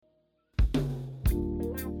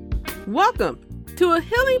Welcome to a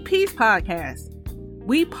Healing Peace podcast.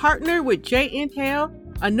 We partner with J-Intel,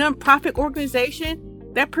 a nonprofit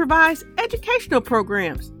organization that provides educational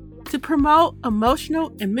programs to promote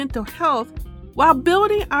emotional and mental health while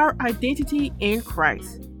building our identity in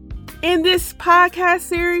Christ. In this podcast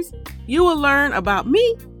series, you will learn about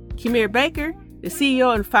me, Kimir Baker, the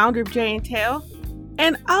CEO and founder of J-Intel,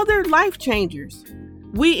 and other life changers.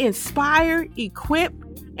 We inspire, equip,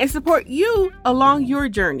 and support you along your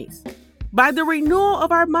journeys. By the renewal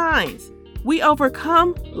of our minds, we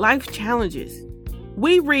overcome life challenges.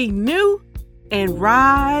 We renew and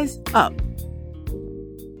rise up.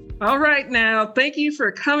 All right, now, thank you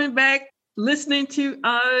for coming back, listening to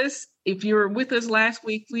us. If you were with us last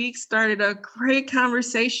week, we started a great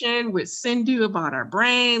conversation with Sindhu about our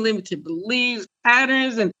brain, limited beliefs,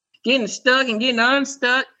 patterns, and getting stuck and getting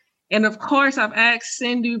unstuck. And of course, I've asked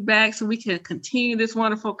Sindhu back so we can continue this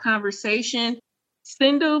wonderful conversation.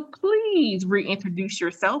 Sindhu, please reintroduce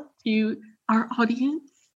yourself to our audience.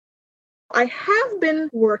 I have been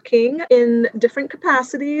working in different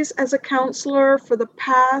capacities as a counselor for the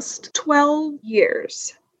past 12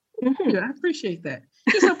 years. Mm-hmm. Yeah, I appreciate that.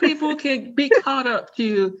 Just so people can be caught up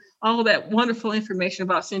to all that wonderful information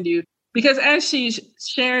about Sindhu. Because as she's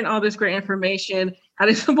sharing all this great information, I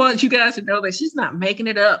just want you guys to know that she's not making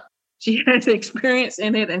it up. She has experience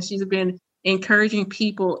in it, and she's been encouraging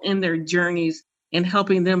people in their journeys and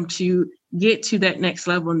helping them to get to that next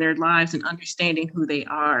level in their lives and understanding who they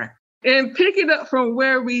are. And picking up from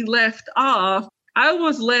where we left off, I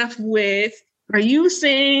was left with, are you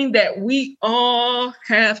saying that we all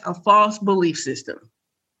have a false belief system?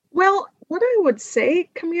 Well, what I would say,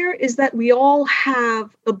 Kimir, is that we all have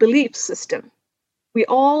a belief system. We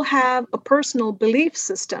all have a personal belief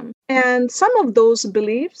system. And some of those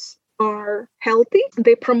beliefs are healthy.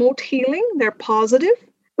 They promote healing. They're positive.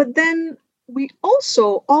 But then we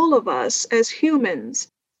also, all of us as humans,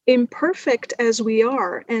 imperfect as we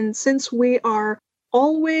are, and since we are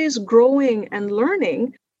always growing and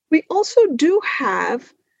learning, we also do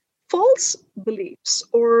have false beliefs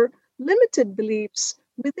or limited beliefs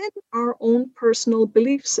within our own personal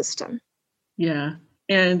belief system. Yeah.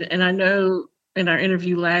 And I know in our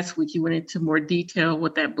interview last week, you went into more detail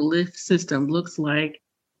what that belief system looks like.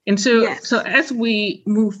 And so, Yes. So as we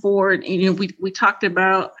move forward, we talked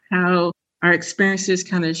about how our experiences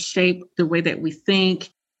kind of shape the way that we think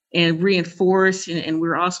and reinforce. And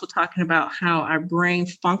we're also talking about how our brain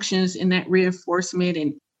functions in that reinforcement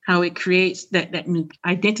and how it creates that new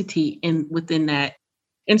identity within that.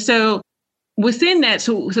 And so within that,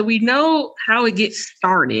 so we know how it gets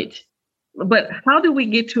started, but how do we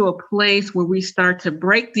get to a place where we start to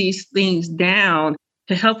break these things down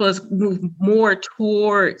to help us move more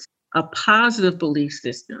towards a positive belief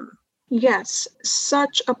system? Yes,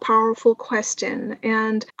 such a powerful question.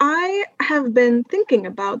 And I have been thinking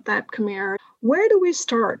about that, Kimir. Where do we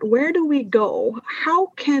start? Where do we go? How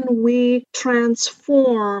can we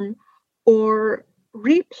transform or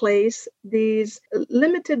replace these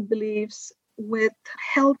limited beliefs with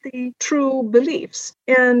healthy, true beliefs?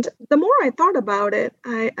 And the more I thought about it,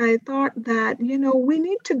 I thought that, we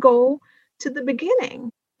need to go to the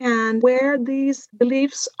beginning and where these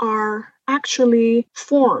beliefs are actually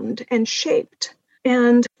formed and shaped.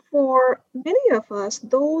 And for many of us,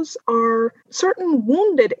 those are certain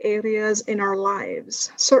wounded areas in our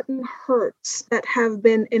lives, certain hurts that have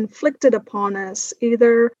been inflicted upon us,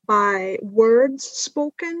 either by words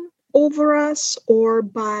spoken over us or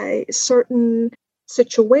by certain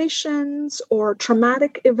situations or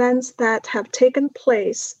traumatic events that have taken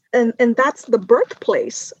place. And that's the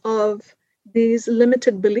birthplace of these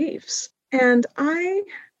limited beliefs. And I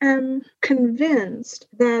am convinced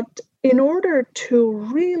that in order to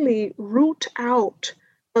really root out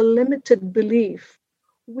a limited belief,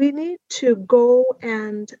 we need to go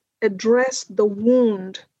and address the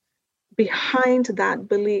wound behind that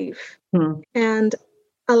belief and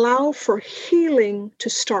allow for healing to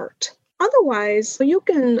start. Otherwise, you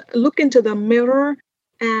can look into the mirror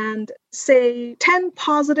and say 10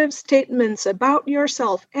 positive statements about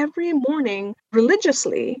yourself every morning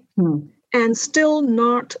religiously and still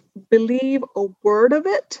not believe a word of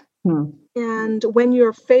it. And when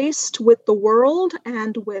you're faced with the world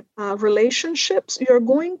and with relationships, you're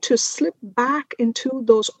going to slip back into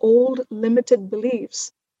those old limited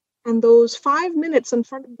beliefs. And those 5 minutes in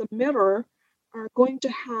front of the mirror are going to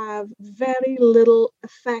have very little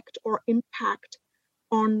effect or impact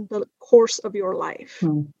on the course of your life.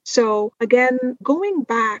 So again, going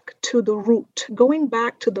back to the root, going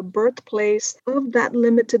back to the birthplace of that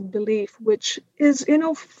limited belief, which is,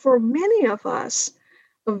 for many of us,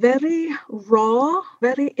 a very raw,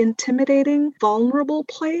 very intimidating, vulnerable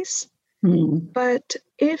place. Mm. But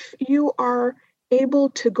if you are able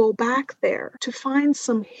to go back there to find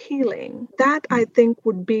some healing, that I think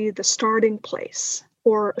would be the starting place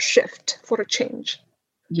for a shift, for a change.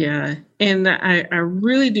 Yeah. And I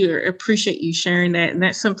really do appreciate you sharing that. And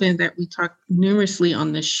that's something that we talk numerously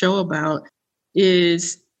on this show about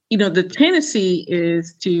is, the tendency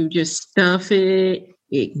is to just stuff it,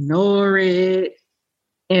 ignore it.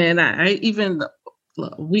 And I even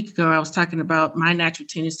a week ago, I was talking about my natural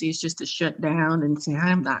tendency is just to shut down and say,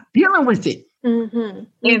 I'm not dealing with it. Mm-hmm.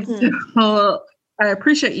 And Mm-hmm. so I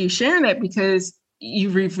appreciate you sharing that because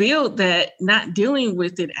you revealed that not dealing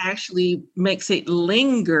with it actually makes it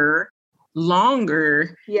linger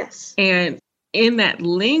longer. Yes. And in that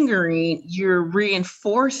lingering, you're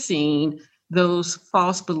reinforcing those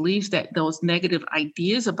false beliefs, that those negative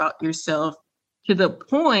ideas about yourself to the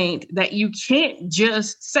point that you can't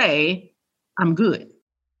just say, I'm good.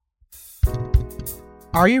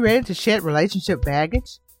 Are you ready to shed relationship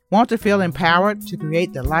baggage? Want to feel empowered to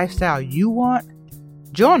create the lifestyle you want?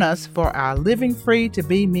 Join us for our Living Free to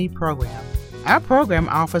Be Me program. Our program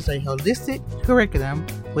offers a holistic curriculum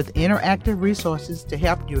with interactive resources to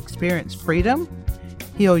help you experience freedom,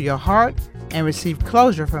 heal your heart, and receive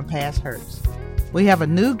closure from past hurts. We have a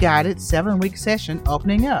new guided 7-week session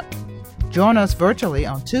opening up. Join us virtually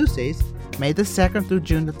on Tuesdays, May the 2nd through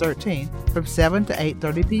June the 13th from 7 to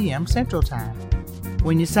 8:30 p.m. Central Time.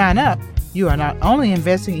 When you sign up, you are not only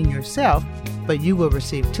investing in yourself, but you will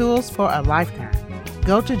receive tools for a lifetime.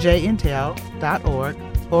 Go to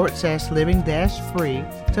jintel.org/living-free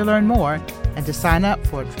to learn more and to sign up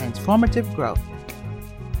for transformative growth.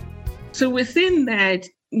 So within that,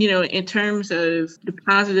 in terms of the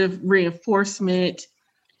positive reinforcement,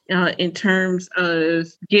 in terms of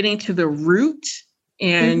getting to the root,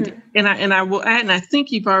 and I will add, and I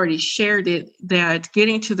think you've already shared it, that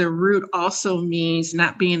getting to the root also means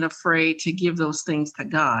not being afraid to give those things to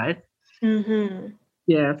God. Mm-hmm.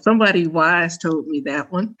 Yeah, somebody wise told me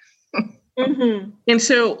that one. Mm-hmm. And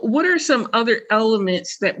so what are some other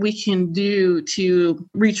elements that we can do to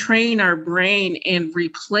retrain our brain and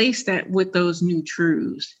replace that with those new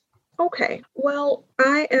truths? Okay, well,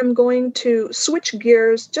 I am going to switch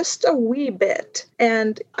gears just a wee bit,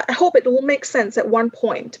 and I hope it will make sense at one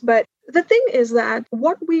point. But the thing is that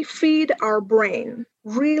what we feed our brain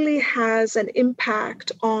really has an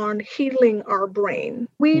impact on healing our brain.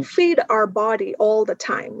 We feed our body all the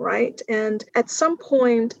time, right? And at some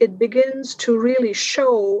point, it begins to really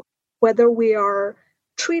show whether we are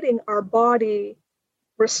treating our body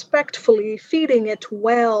respectfully, feeding it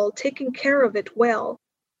well, taking care of it well.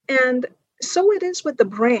 And so it is with the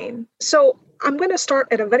brain. So I'm going to start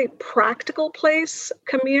at a very practical place,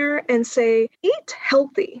 Kamir, and say eat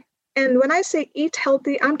healthy. And when I say eat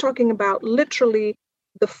healthy, I'm talking about literally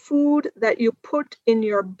the food that you put in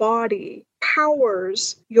your body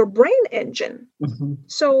powers your brain engine. Mm-hmm.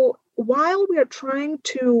 So while we are trying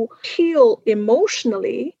to heal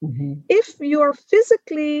emotionally, if you're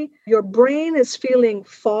physically, your brain is feeling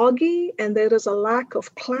foggy and there is a lack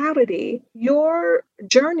of clarity, your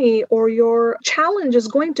journey or your challenge is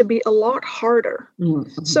going to be a lot harder.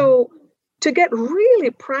 Mm-hmm. So to get really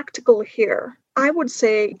practical here, I would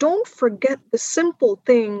say don't forget the simple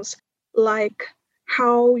things like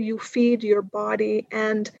how you feed your body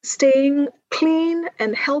and staying clean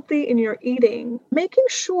and healthy in your eating, making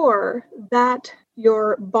sure that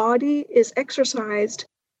your body is exercised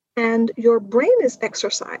and your brain is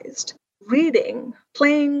exercised, reading,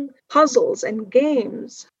 playing puzzles and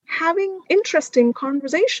games, having interesting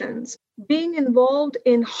conversations, being involved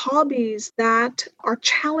in hobbies that are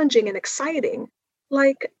challenging and exciting.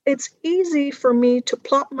 Like, it's easy for me to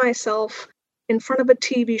plop myself in front of a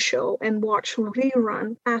TV show and watch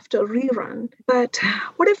rerun after rerun. But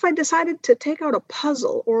what if I decided to take out a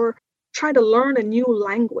puzzle or try to learn a new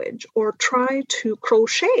language or try to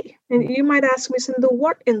crochet? And you might ask me, Cindy,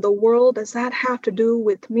 what in the world does that have to do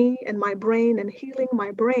with me and my brain and healing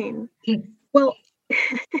my brain? Well,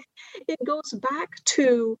 it goes back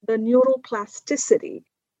to the neuroplasticity,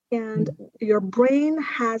 and your brain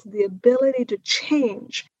has the ability to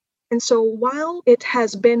change. And so while it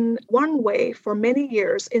has been one way for many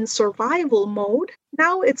years in survival mode,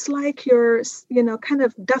 now it's like you're, kind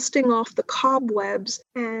of dusting off the cobwebs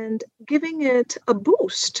and giving it a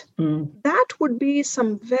boost. That would be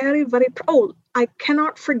some very, very, I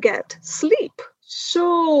cannot forget sleep.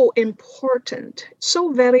 So important,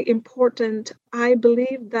 so very important. I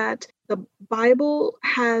believe that the Bible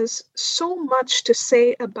has so much to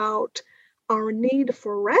say about our need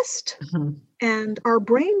for rest, and our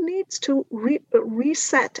brain needs to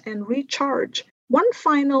reset and recharge. One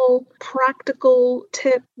final practical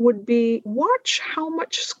tip would be watch how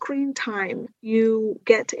much screen time you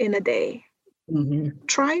get in a day. Mm-hmm.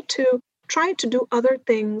 Try to do other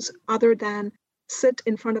things other than sit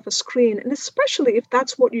in front of a screen. And especially if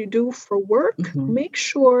that's what you do for work, Mm-hmm. make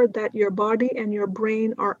sure that your body and your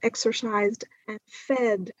brain are exercised and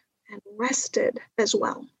fed and rested as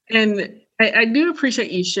well. And I do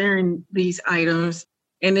appreciate you sharing these items.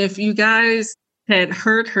 And if you guys had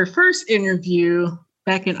heard her first interview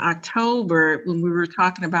back in October when we were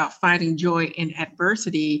talking about finding joy in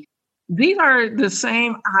adversity, these are the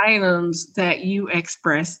same items that you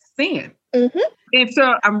expressed then. Mm-hmm. And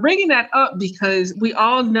so I'm bringing that up because we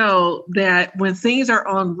all know that when things are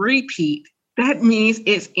on repeat, that means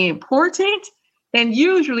it's important. And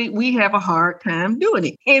usually we have a hard time doing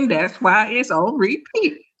it. And that's why it's on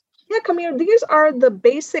repeat. Yeah, Kamir, these are the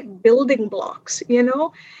basic building blocks,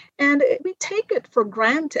 and we take it for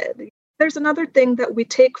granted. There's another thing that we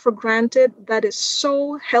take for granted that is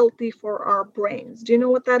so healthy for our brains. Do you know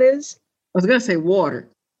what that is? I was going to say water.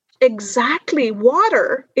 Exactly.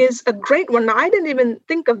 Water is a great one. Now, I didn't even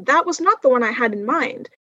think of that was not the one I had in mind.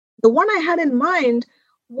 The one I had in mind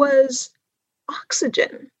was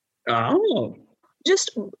oxygen. Oh.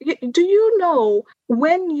 Just, do you know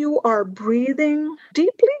when you are breathing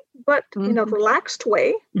deeply, but in a relaxed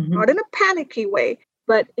way, not in a panicky way,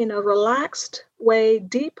 but in a relaxed way,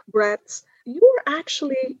 deep breaths, you're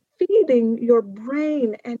actually feeding your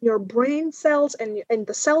brain and your brain cells and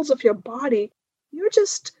the cells of your body. You're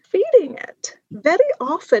just feeding it. Very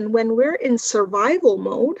often, when we're in survival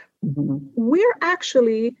mode, we're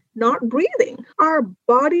actually not breathing. Our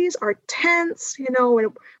bodies are tense,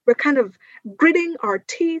 and we're kind of gritting our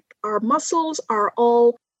teeth, our muscles are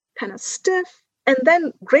all kind of stiff. And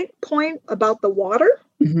then, great point about the water.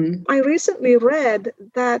 I recently read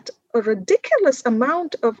that a ridiculous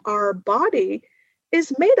amount of our body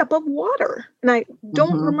is made up of water. And I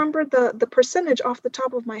don't remember the percentage off the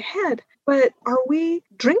top of my head, but are we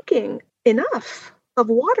drinking enough of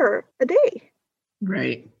water a day?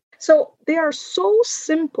 Right. So they are so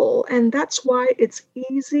simple, and that's why it's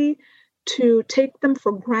easy to take them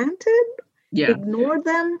for granted, ignore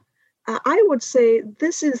them. I would say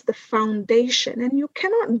this is the foundation, and you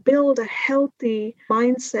cannot build a healthy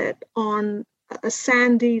mindset on a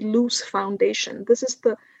sandy, loose foundation. This is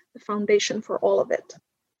the foundation for all of it.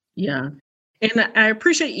 Yeah. And I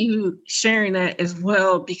appreciate you sharing that as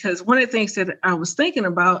well, because one of the things that I was thinking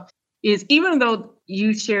about is even though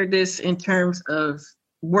you shared this in terms of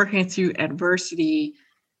working through adversity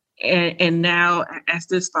and now as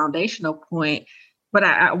this foundational point, but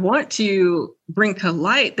I want to bring to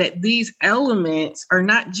light that these elements are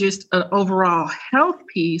not just an overall health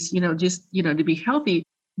piece, to be healthy,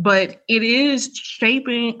 but it is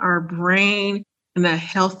shaping our brain in a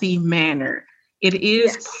healthy manner. It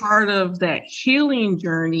is part of that healing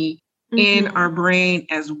journey in our brain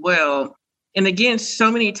as well. And again, so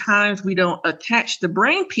many times we don't attach the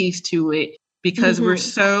brain piece to it because we're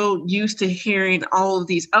so used to hearing all of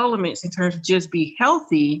these elements in terms of just be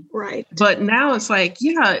healthy. Right. But now it's like,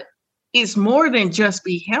 it's more than just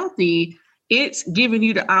be healthy. It's giving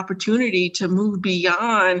you the opportunity to move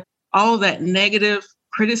beyond all that negative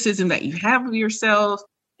criticism that you have of yourself,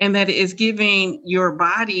 and that it is giving your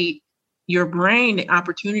body, your brain, the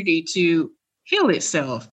opportunity to heal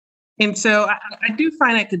itself. And so I do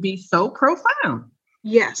find that to be so profound.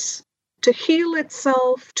 Yes. To heal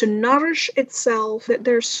itself, to nourish itself.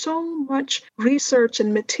 There's so much research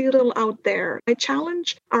and material out there. I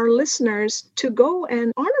challenge our listeners to go,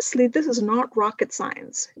 and honestly, this is not rocket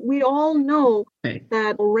science. We all know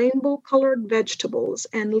that rainbow-colored vegetables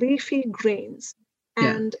and leafy greens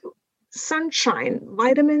and sunshine,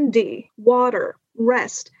 vitamin D, water,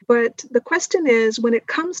 rest. But the question is, when it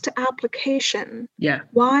comes to application,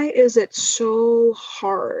 why is it so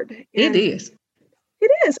hard? It is.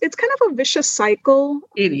 It is. It's kind of a vicious cycle.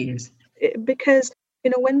 It is. Because,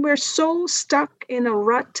 when we're so stuck in a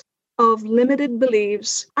rut of limited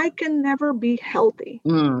beliefs, I can never be healthy.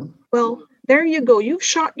 Well, there you go. You've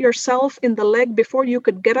shot yourself in the leg before you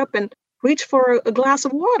could get up and reach for a glass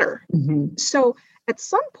of water. So at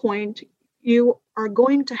some point, you are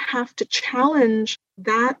going to have to challenge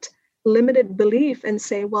that limited belief and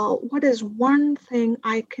say, well, what is one thing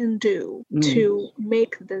I can do to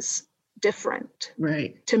make this different,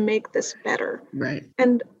 to make this better?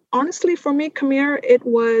 And honestly, for me, Kamir, it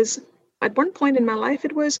was at one point in my life,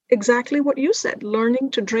 it was exactly what you said.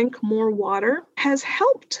 Learning to drink more water has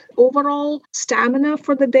helped overall stamina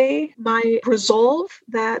for the day. My resolve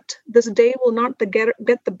that this day will not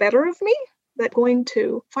get the better of me, that going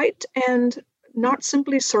to fight and not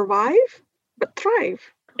simply survive, but thrive.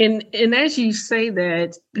 And as you say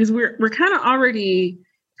that, because we're kind of already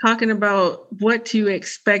talking about what to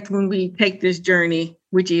expect when we take this journey,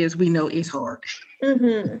 which is we know it's hard.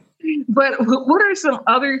 Mm-hmm. But what are some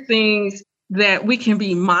other things that we can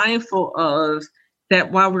be mindful of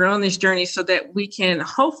that while we're on this journey so that we can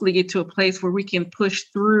hopefully get to a place where we can push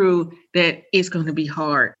through that it's going to be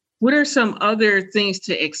hard? What are some other things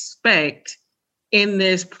to expect in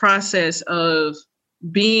this process of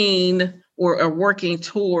being or working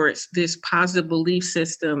towards this positive belief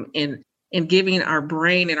system and giving our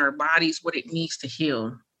brain and our bodies what it needs to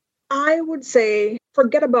heal? I would say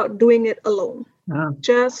forget about doing it alone. Wow.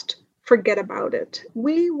 Just forget about it.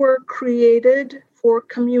 We were created for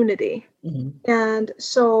community. Mm-hmm. And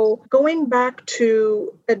so going back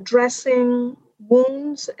to addressing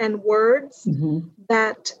wounds and words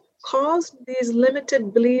that caused these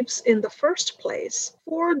limited beliefs in the first place,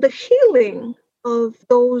 for the healing of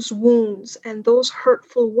those wounds and those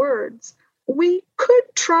hurtful words, we could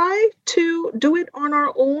try to do it on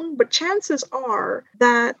our own, but chances are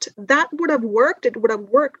that that would have worked. It would have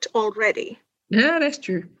worked already. Yeah, that's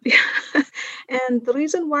true. And the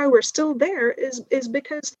reason why we're still there is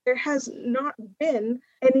because there has not been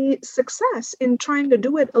any success in trying to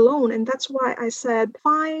do it alone. And that's why I said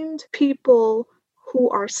find people who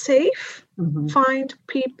are safe, find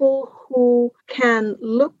people who can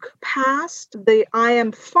look past the I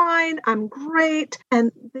am fine, I'm great,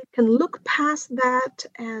 and they can look past that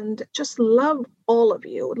and just love all of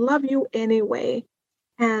you, love you anyway,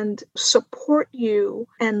 and support you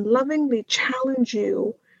and lovingly challenge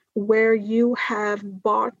you where you have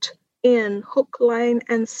bought in hook, line,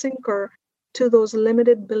 and sinker to those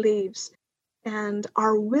limited beliefs and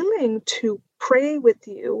are willing to pray with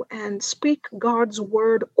you and speak God's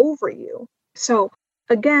word over you. So,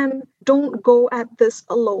 again, don't go at this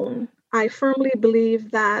alone. I firmly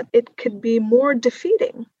believe that it could be more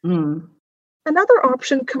defeating. Another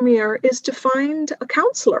option, Camille, is to find a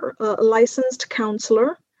counselor, a licensed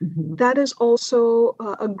counselor. That is also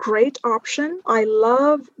a great option. I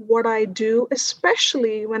love what I do,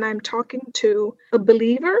 especially when I'm talking to a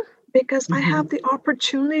believer, because I have the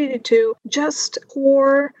opportunity to just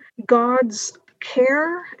pour God's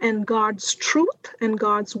care and God's truth and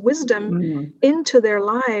God's wisdom into their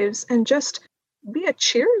lives and just be a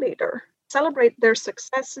cheerleader, celebrate their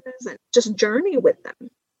successes and just journey with them.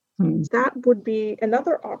 That would be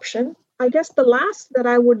another option. I guess the last that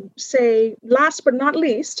I would say, last but not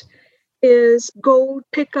least, is go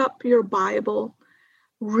pick up your Bible,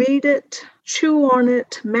 read it, chew on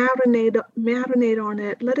it, marinate on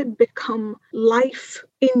it, let it become life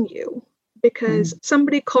in you. Because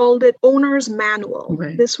somebody called it owner's manual.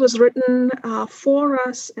 Right. This was written for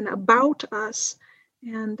us and about us,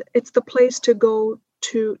 and it's the place to go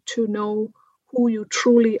to know who you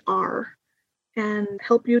truly are and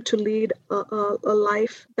help you to lead a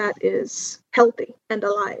life that is healthy and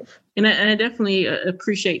alive. And I definitely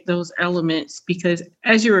appreciate those elements because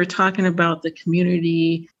as you were talking about the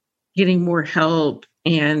community, getting more help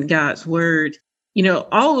and God's word, you know,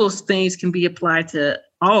 all those things can be applied to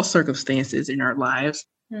all circumstances in our lives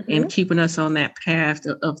and keeping us on that path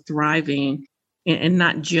of thriving and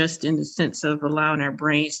not just in the sense of allowing our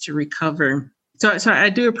brains to recover. So I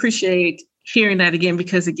do appreciate hearing that again,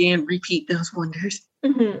 because again, repeat does wonders.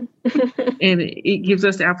 And it gives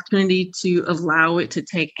us the opportunity to allow it to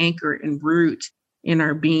take anchor and root in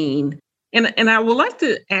our being. And I would like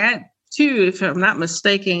to add too, if I'm not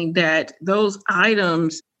mistaken, that those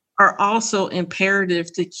items are also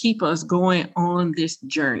imperative to keep us going on this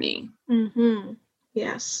journey.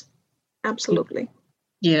 Yes, absolutely.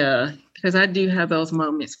 Yeah, because I do have those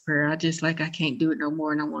moments where I just I can't do it no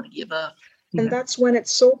more and I want to give up. And that's when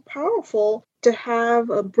it's so powerful to have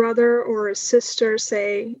a brother or a sister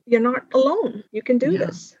say, you're not alone. You can do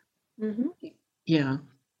this. Yeah.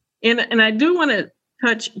 And I do want to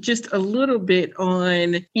touch just a little bit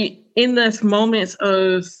on in those moments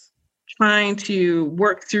of trying to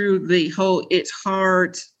work through the whole it's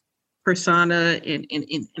hard persona and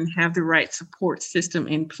have the right support system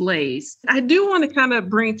in place. I do want to kind of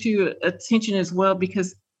bring to attention as well,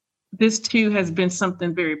 because this too has been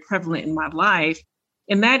something very prevalent in my life.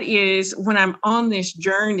 And that is when I'm on this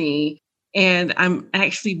journey and I'm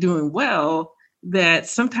actually doing well, that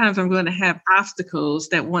sometimes I'm going to have obstacles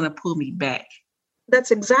that want to pull me back.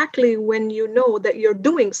 That's exactly when you know that you're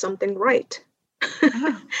doing something right.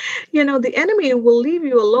 You know, the enemy will leave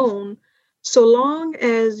you alone so long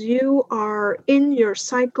as you are in your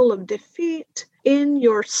cycle of defeat, in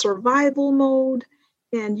your survival mode,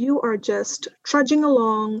 and you are just trudging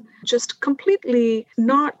along, just completely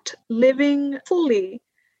not living fully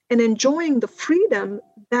and enjoying the freedom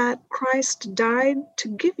that Christ died to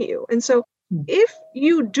give you. And so Mm. if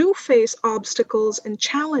you do face obstacles and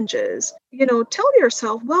challenges, tell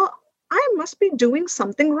yourself, well, I must be doing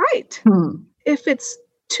something right. Hmm. If it's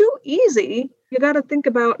too easy, you got to think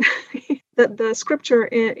about the scripture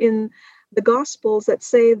in the Gospels that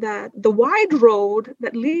say that the wide road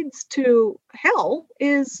that leads to hell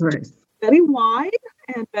is Right. very wide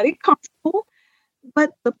and very comfortable,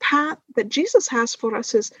 but the path that Jesus has for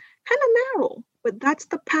us is kind of narrow, but that's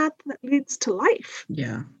the path that leads to life.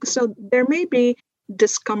 Yeah. So there may be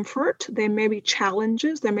discomfort, there may be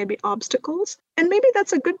challenges, there may be obstacles, and maybe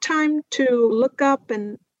that's a good time to look up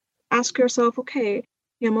and ask yourself, okay,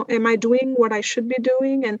 am I doing what I should be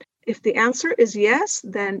doing? And if the answer is yes,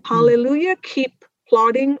 then hallelujah, keep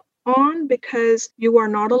plodding on, because you are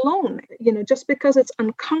not alone. Just because it's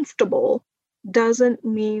uncomfortable doesn't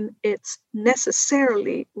mean it's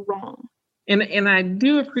necessarily wrong. And I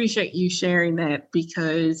do appreciate you sharing that,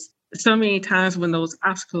 because so many times when those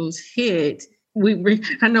obstacles hit,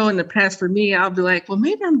 I know in the past for me, I'll be like, well,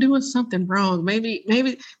 maybe I'm doing something wrong. Maybe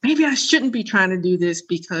I shouldn't be trying to do this,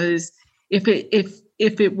 because if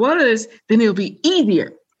it was, then it'll be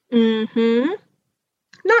easier. Mm-hmm.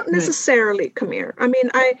 Not necessarily, Kamir. I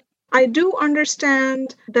mean, I do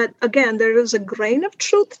understand that, again, there is a grain of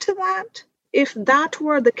truth to that. If that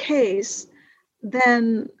were the case,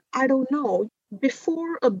 then I don't know.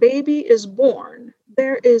 Before a baby is born,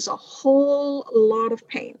 there is a whole lot of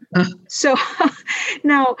pain. So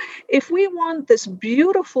now, if we want this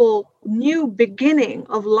beautiful new beginning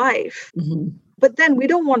of life, but then we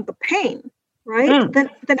don't want the pain, right?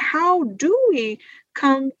 Then how do we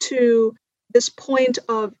come to this point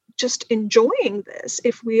of just enjoying this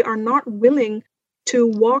if we are not willing to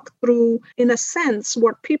walk through, in a sense,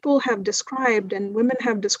 what people have described and women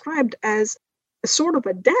have described as a sort of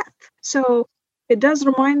a death? So it does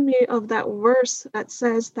remind me of that verse that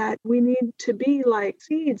says that we need to be like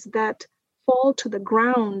seeds that fall to the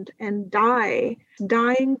ground and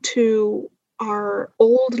dying to our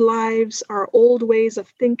old lives, our old ways of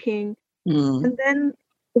thinking. And then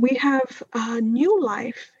we have a new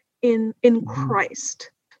life in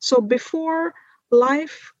Christ. So before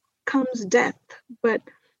life comes death, but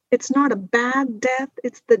it's not a bad death.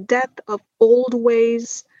 It's the death of old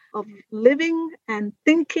ways of living and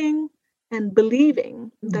thinking and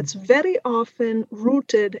believing that's very often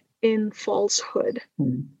rooted in falsehood.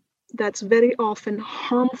 That's very often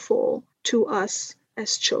harmful to us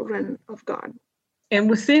as children of God. And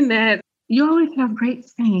within that, you always have great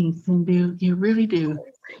sayings, and you really do.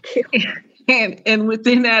 Thank you. And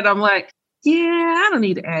within that, I'm like, yeah, I don't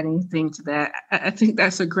need to add anything to that. I think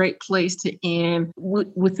that's a great place to end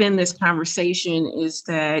within this conversation, is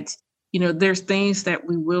that, there's things that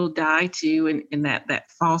we will die to, and that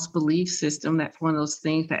false belief system, that's one of those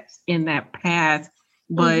things that's in that path.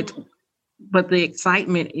 But the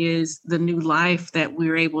excitement is the new life that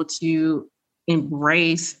we're able to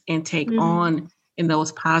embrace and take on in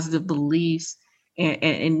those positive beliefs,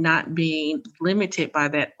 and not being limited by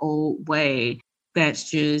that old way that's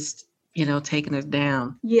just, taking us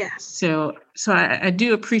down. Yes. So I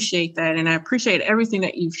do appreciate that. And I appreciate everything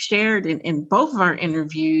that you've shared in both of our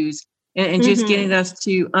interviews, and just getting us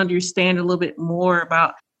to understand a little bit more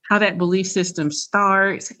about how that belief system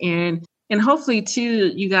starts. And hopefully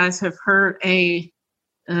too, you guys have heard we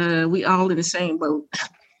all in the same boat.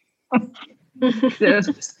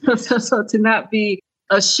 So to not be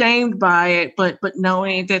ashamed by it, but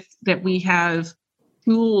knowing that we have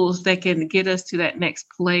tools that can get us to that next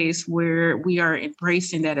place where we are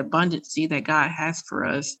embracing that abundancy that God has for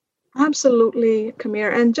us. Absolutely, Kamir.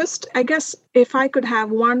 And just, I guess, if I could have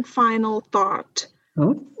one final thought.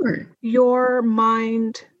 Sure. Your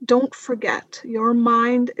mind, don't forget, your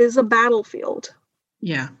mind is a battlefield.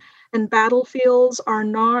 Yeah. And battlefields are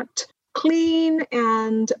not clean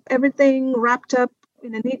and everything wrapped up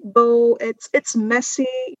in a neat bow. It's messy.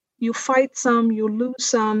 You fight some, you lose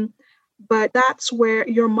some. But that's where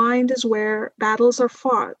your mind is, where battles are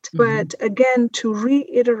fought. But again, to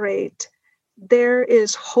reiterate, there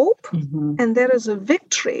is hope and there is a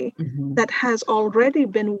victory that has already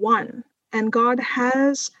been won. And God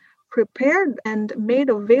has prepared and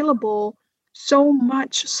made available so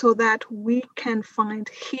much so that we can find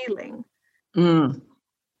healing,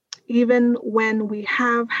 even when we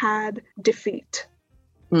have had defeat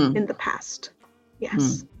in the past.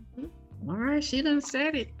 Yes. All right, she done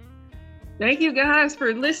said it. Thank you guys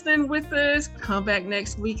for listening with us. Come back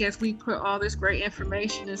next week as we put all this great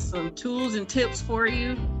information and some tools and tips for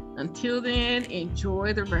you. Until then,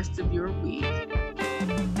 enjoy the rest of your week.